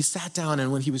later, he sat down,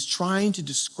 and when he was trying to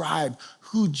describe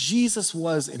who Jesus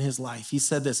was in his life, he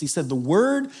said this. He said, the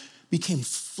Word became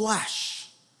flesh.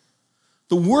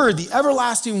 The Word, the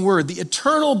everlasting Word, the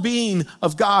eternal being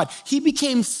of God, he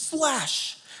became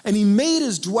flesh, and he made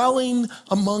his dwelling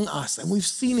among us. And we've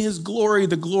seen his glory,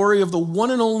 the glory of the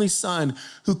one and only Son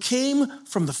who came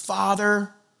from the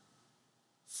Father,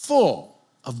 full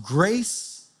of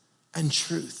grace and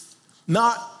truth.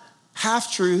 Not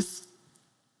half truth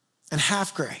and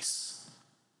half grace,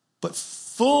 but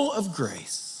full of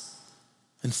grace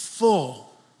and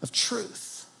full of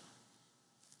truth.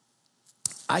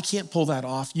 I can't pull that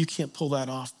off. You can't pull that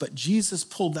off. But Jesus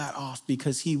pulled that off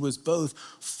because he was both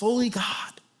fully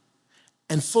God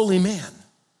and fully man,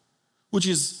 which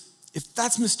is, if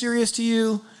that's mysterious to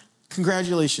you,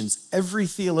 congratulations. Every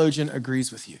theologian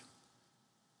agrees with you.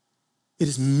 It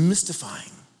is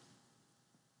mystifying,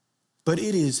 but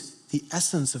it is the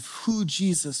essence of who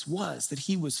Jesus was, that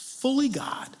he was fully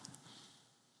God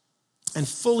and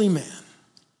fully man.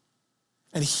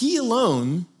 And he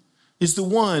alone is the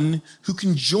one who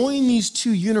can join these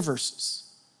two universes.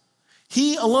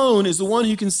 He alone is the one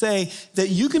who can say that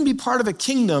you can be part of a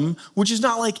kingdom which is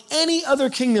not like any other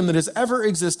kingdom that has ever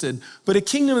existed, but a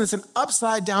kingdom that's an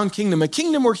upside down kingdom, a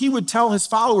kingdom where he would tell his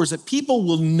followers that people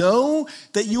will know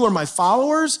that you are my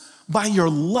followers by your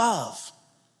love.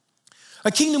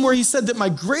 A kingdom where he said that my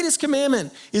greatest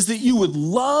commandment is that you would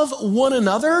love one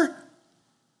another,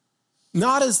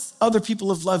 not as other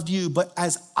people have loved you, but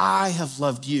as I have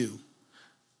loved you.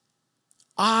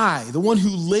 I, the one who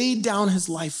laid down his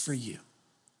life for you,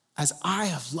 as I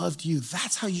have loved you,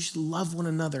 that's how you should love one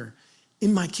another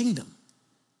in my kingdom.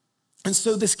 And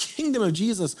so this kingdom of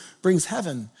Jesus brings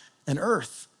heaven and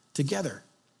earth together.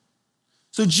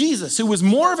 So Jesus, who was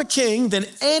more of a king than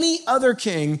any other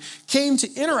king, came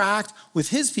to interact with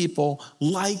his people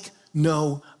like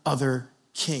no other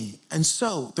king. And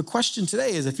so the question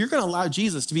today is, if you're going to allow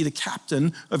Jesus to be the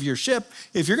captain of your ship,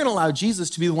 if you're going to allow Jesus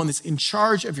to be the one that's in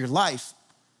charge of your life,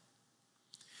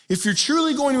 if you're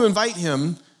truly going to invite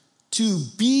him to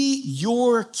be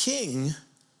your king,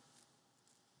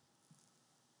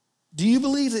 do you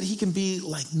believe that he can be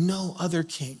like no other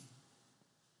king?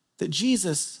 That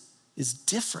Jesus is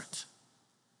different?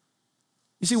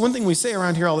 You see, one thing we say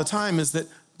around here all the time is that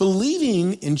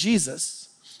believing in Jesus,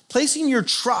 placing your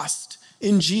trust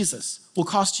in Jesus, will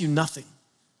cost you nothing.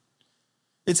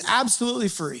 It's absolutely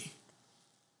free.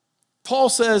 Paul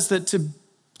says that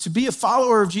to be a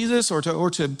follower of Jesus or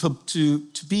to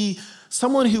be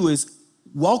someone who is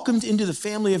welcomed into the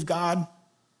family of God,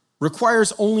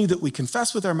 requires only that we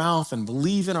confess with our mouth and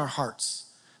believe in our hearts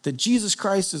that Jesus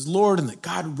Christ is Lord and that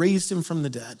God raised him from the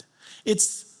dead.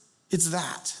 It's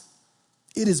that.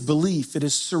 It is belief. It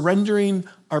is surrendering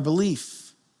our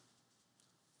belief.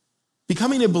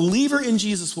 Becoming a believer in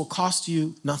Jesus will cost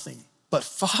you nothing, but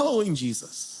following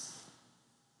Jesus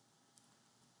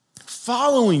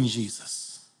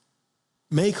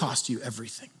may cost you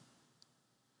everything.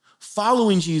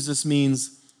 Following Jesus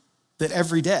means that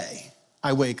every day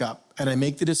I wake up and I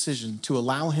make the decision to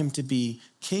allow him to be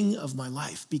king of my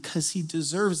life because he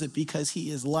deserves it, because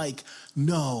he is like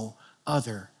no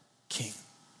other king.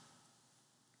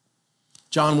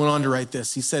 John went on to write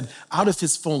this. He said, out of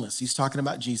his fullness, he's talking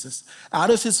about Jesus, out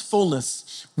of his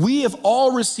fullness, we have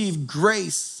all received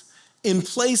grace in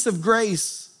place of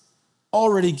grace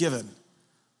already given.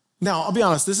 Now, I'll be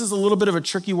honest, this is a little bit of a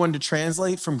tricky one to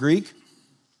translate from Greek.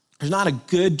 There's not a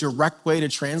good direct way to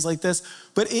translate this,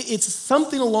 but it's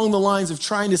something along the lines of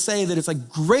trying to say that it's like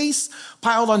grace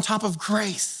piled on top of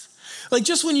grace. Like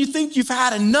just when you think you've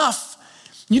had enough,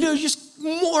 just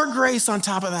more grace on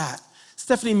top of that.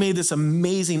 Stephanie made this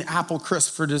amazing apple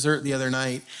crisp for dessert the other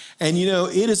night. And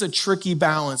it is a tricky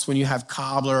balance when you have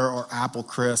cobbler or apple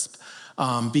crisp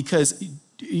because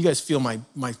you guys feel my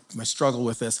struggle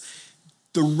with this.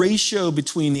 The ratio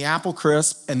between the apple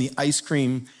crisp and the ice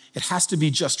cream, it has to be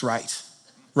just right?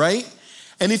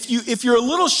 And if you're a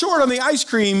little short on the ice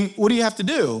cream, what do you have to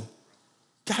do? You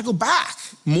gotta go back.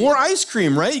 More ice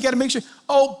cream, right? You gotta make sure.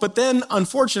 Oh, but then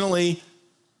unfortunately,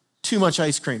 too much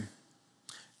ice cream,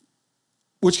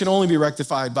 which can only be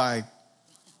rectified by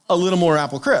a little more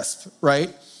apple crisp,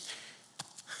 right?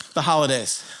 The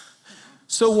holidays.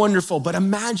 So wonderful, but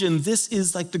imagine this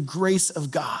is like the grace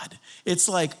of God. It's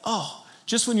like,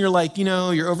 just when you're like,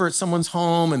 you're over at someone's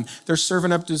home and they're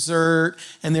serving up dessert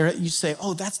and you say,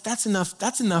 that's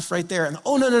enough right there. And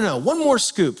no, one more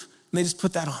scoop. And they just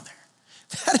put that on there.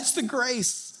 That is the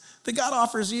grace that God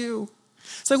offers you.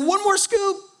 It's like, one more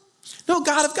scoop. No,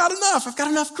 God, I've got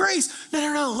enough grace.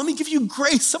 No, let me give you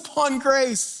grace upon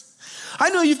grace. I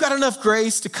know you've got enough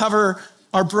grace to cover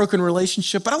our broken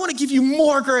relationship, but I want to give you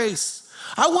more grace.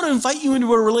 I want to invite you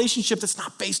into a relationship that's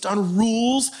not based on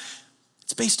rules.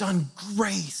 It's based on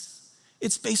grace.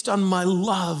 It's based on my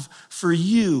love for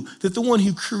you, that the one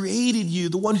who created you,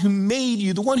 the one who made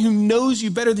you, the one who knows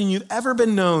you better than you've ever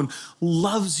been known,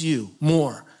 loves you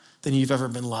more than you've ever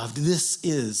been loved. This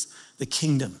is the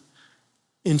kingdom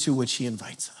into which he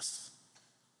invites us.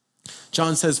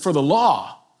 John says, for the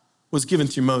law was given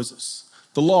through Moses.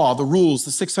 The law, the rules,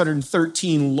 the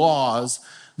 613 laws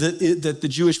that the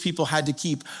Jewish people had to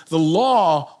keep. The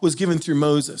law was given through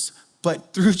Moses.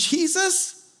 But through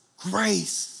Jesus,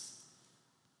 grace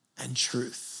and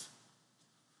truth.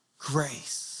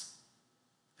 Grace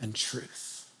and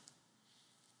truth.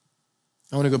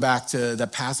 I want to go back to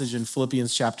that passage in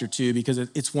Philippians chapter 2 because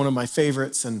it's one of my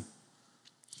favorites, and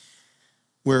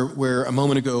where a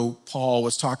moment ago Paul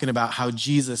was talking about how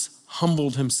Jesus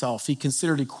humbled himself. He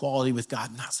considered equality with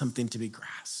God not something to be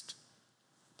grasped,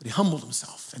 but he humbled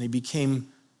himself and he became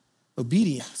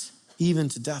obedient even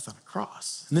to death on a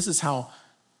cross. And this is how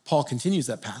Paul continues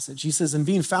that passage. He says, and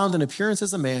being found in appearance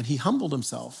as a man, he humbled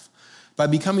himself by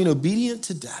becoming obedient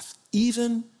to death,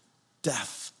 even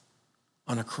death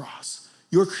on a cross.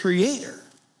 Your Creator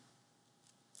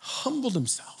humbled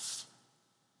himself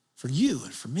for you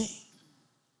and for me.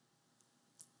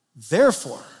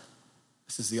 Therefore,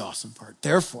 this is the awesome part,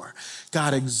 therefore,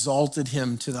 God exalted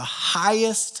him to the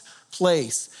highest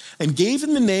place and gave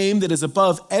him the name that is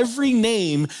above every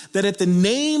name, that at the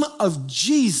name of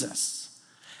Jesus,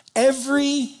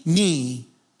 every knee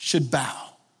should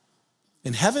bow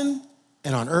in heaven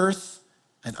and on earth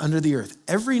and under the earth.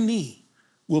 Every knee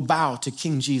will bow to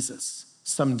King Jesus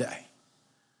someday.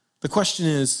 The question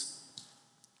is,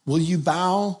 will you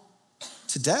bow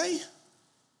today?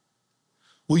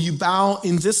 Will you bow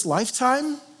in this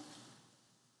lifetime?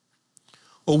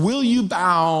 Or will you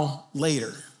bow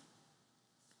later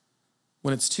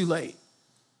when it's too late?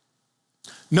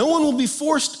 No one will be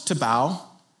forced to bow,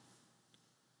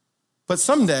 but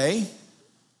someday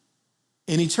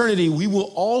in eternity, we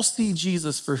will all see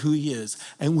Jesus for who he is,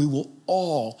 and we will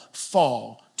all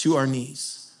fall to our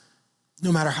knees.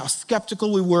 No matter how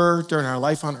skeptical we were during our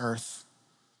life on earth,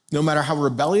 no matter how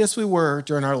rebellious we were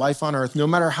during our life on earth, no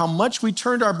matter how much we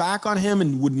turned our back on him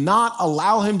and would not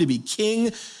allow him to be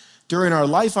king during our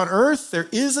life on earth, there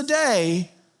is a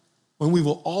day when we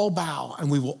will all bow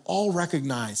and we will all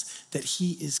recognize that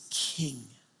he is king.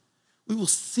 We will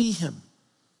see him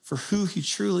for who he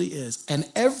truly is, and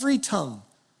every tongue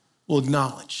will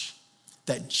acknowledge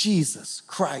that Jesus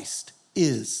Christ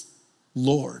is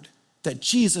Lord that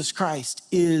Jesus Christ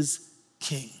is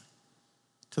King,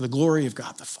 to the glory of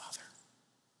God the Father.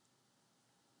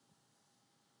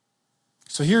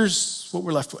 So here's what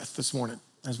we're left with this morning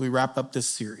as we wrap up this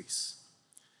series.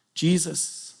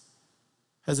 Jesus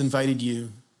has invited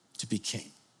you to be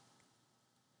king.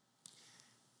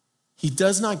 He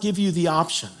does not give you the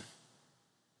option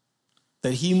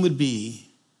that he would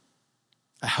be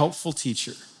a helpful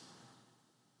teacher,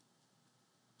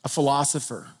 a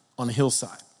philosopher on a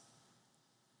hillside.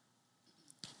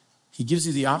 He gives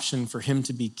you the option for him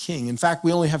to be king. In fact,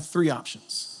 we only have 3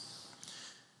 options.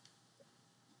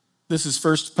 This is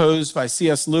first posed by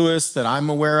C.S. Lewis that I'm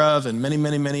aware of, and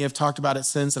many have talked about it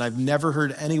since, and I've never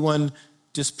heard anyone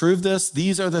disprove this.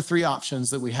 These are the 3 options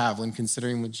that we have when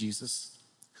considering with Jesus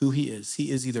who he is. He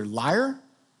is either liar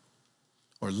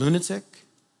or lunatic,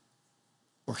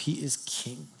 or he is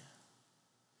king.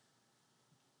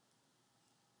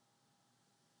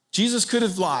 Jesus could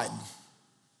have lied.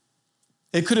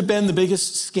 It could have been the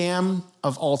biggest scam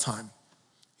of all time.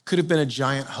 It could have been a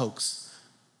giant hoax.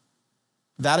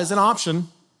 That is an option.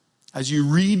 As you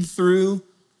read through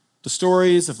the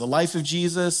stories of the life of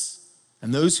Jesus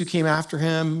and those who came after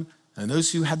him and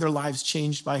those who had their lives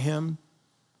changed by him.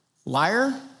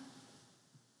 Liar,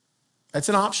 that's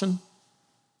an option.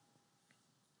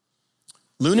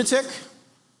 Lunatic,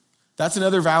 that's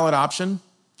another valid option.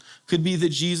 Could be that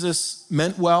Jesus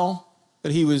meant well,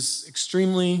 but he was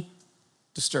extremely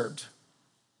disturbed.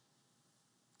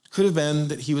 Could have been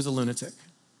that he was a lunatic.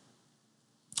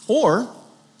 Or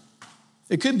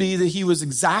it could be that he was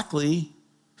exactly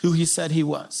who he said he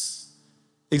was,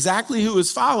 exactly who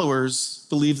his followers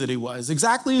believed that he was,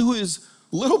 exactly who his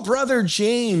little brother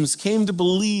James came to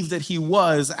believe that he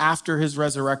was after his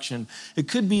resurrection. It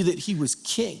could be that he was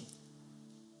king.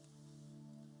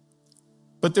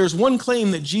 But there's one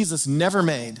claim that Jesus never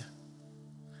made,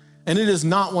 and it is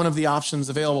not one of the options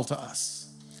available to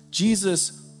us.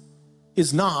 Jesus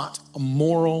is not a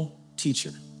moral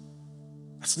teacher.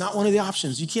 That's not one of the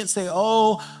options. You can't say,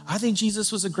 oh, I think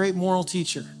Jesus was a great moral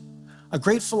teacher, a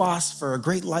great philosopher, a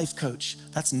great life coach.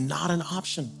 That's not an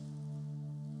option.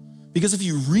 Because if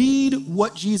you read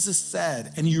what Jesus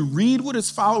said and you read what his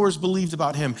followers believed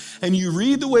about him and you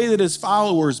read the way that his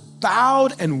followers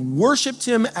bowed and worshiped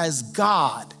him as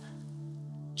God,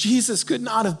 Jesus could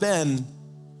not have been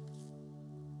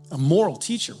a moral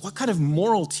teacher. What kind of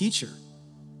moral teacher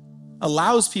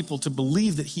allows people to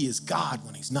believe that he is God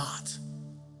when he's not?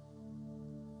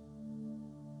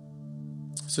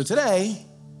 So today,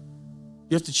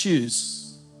 you have to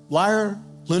choose liar,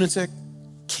 lunatic,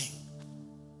 king.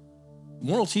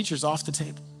 Moral teacher's off the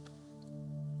table.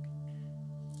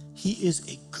 He is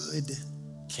a good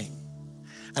king.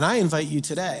 And I invite you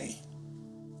today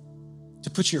to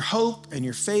put your hope and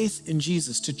your faith in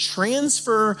Jesus, to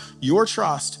transfer your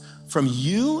trust from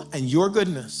you and your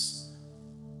goodness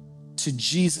to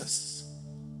Jesus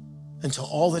and to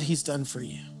all that he's done for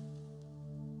you.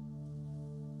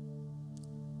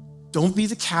 Don't be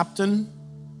the captain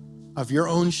of your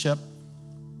own ship.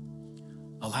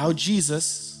 Allow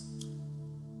Jesus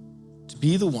to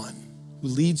be the one who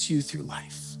leads you through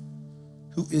life,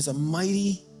 who is a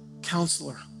mighty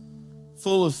counselor,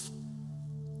 full of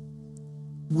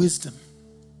wisdom,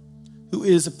 who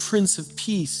is a Prince of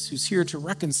Peace, who's here to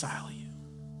reconcile you,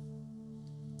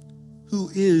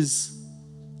 who is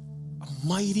a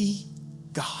mighty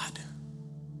God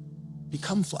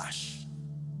become flesh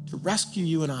to rescue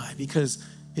you and I, because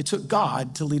it took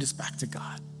God to lead us back to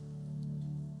God.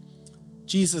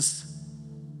 Jesus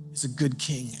is a good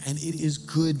king, and it is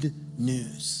good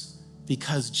news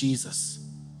because Jesus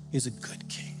is a good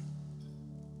king.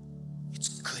 It's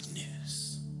good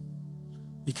news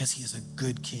because he is a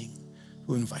good king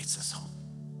who invites us home.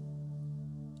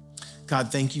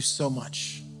 God, thank you so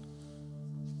much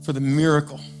for the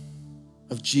miracle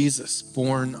of Jesus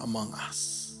born among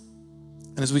us.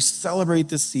 And as we celebrate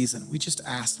this season, we just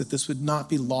ask that this would not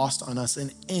be lost on us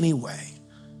in any way.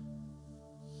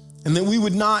 And that we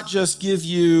would not just give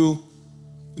you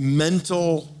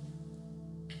mental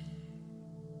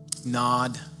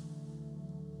nod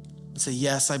and say,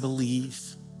 yes, I believe.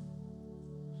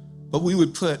 But we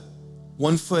would put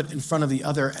one foot in front of the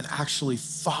other and actually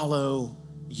follow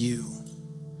you.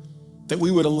 That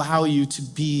we would allow you to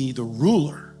be the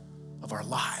ruler of our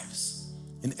lives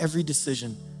in every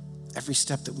decision, every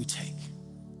step that we take,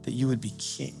 that you would be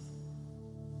king.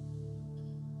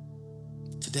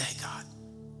 Today, God,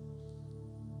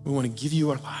 we want to give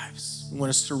you our lives. We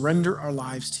want to surrender our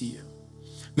lives to you.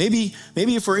 Maybe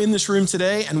if we're in this room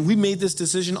today and we made this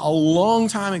decision a long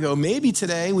time ago, maybe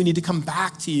today we need to come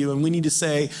back to you and we need to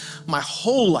say, my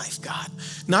whole life, God,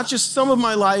 not just some of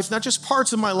my life, not just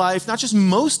parts of my life, not just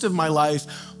most of my life,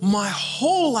 my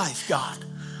whole life, God.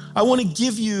 I want to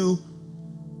give you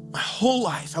my whole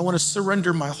life. I want to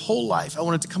surrender my whole life. I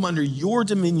want it to come under your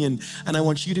dominion, and I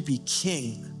want you to be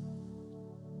king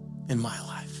in my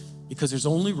life, because there's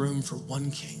only room for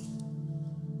one king.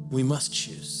 We must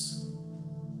choose.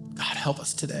 God, help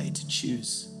us today to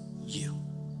choose you.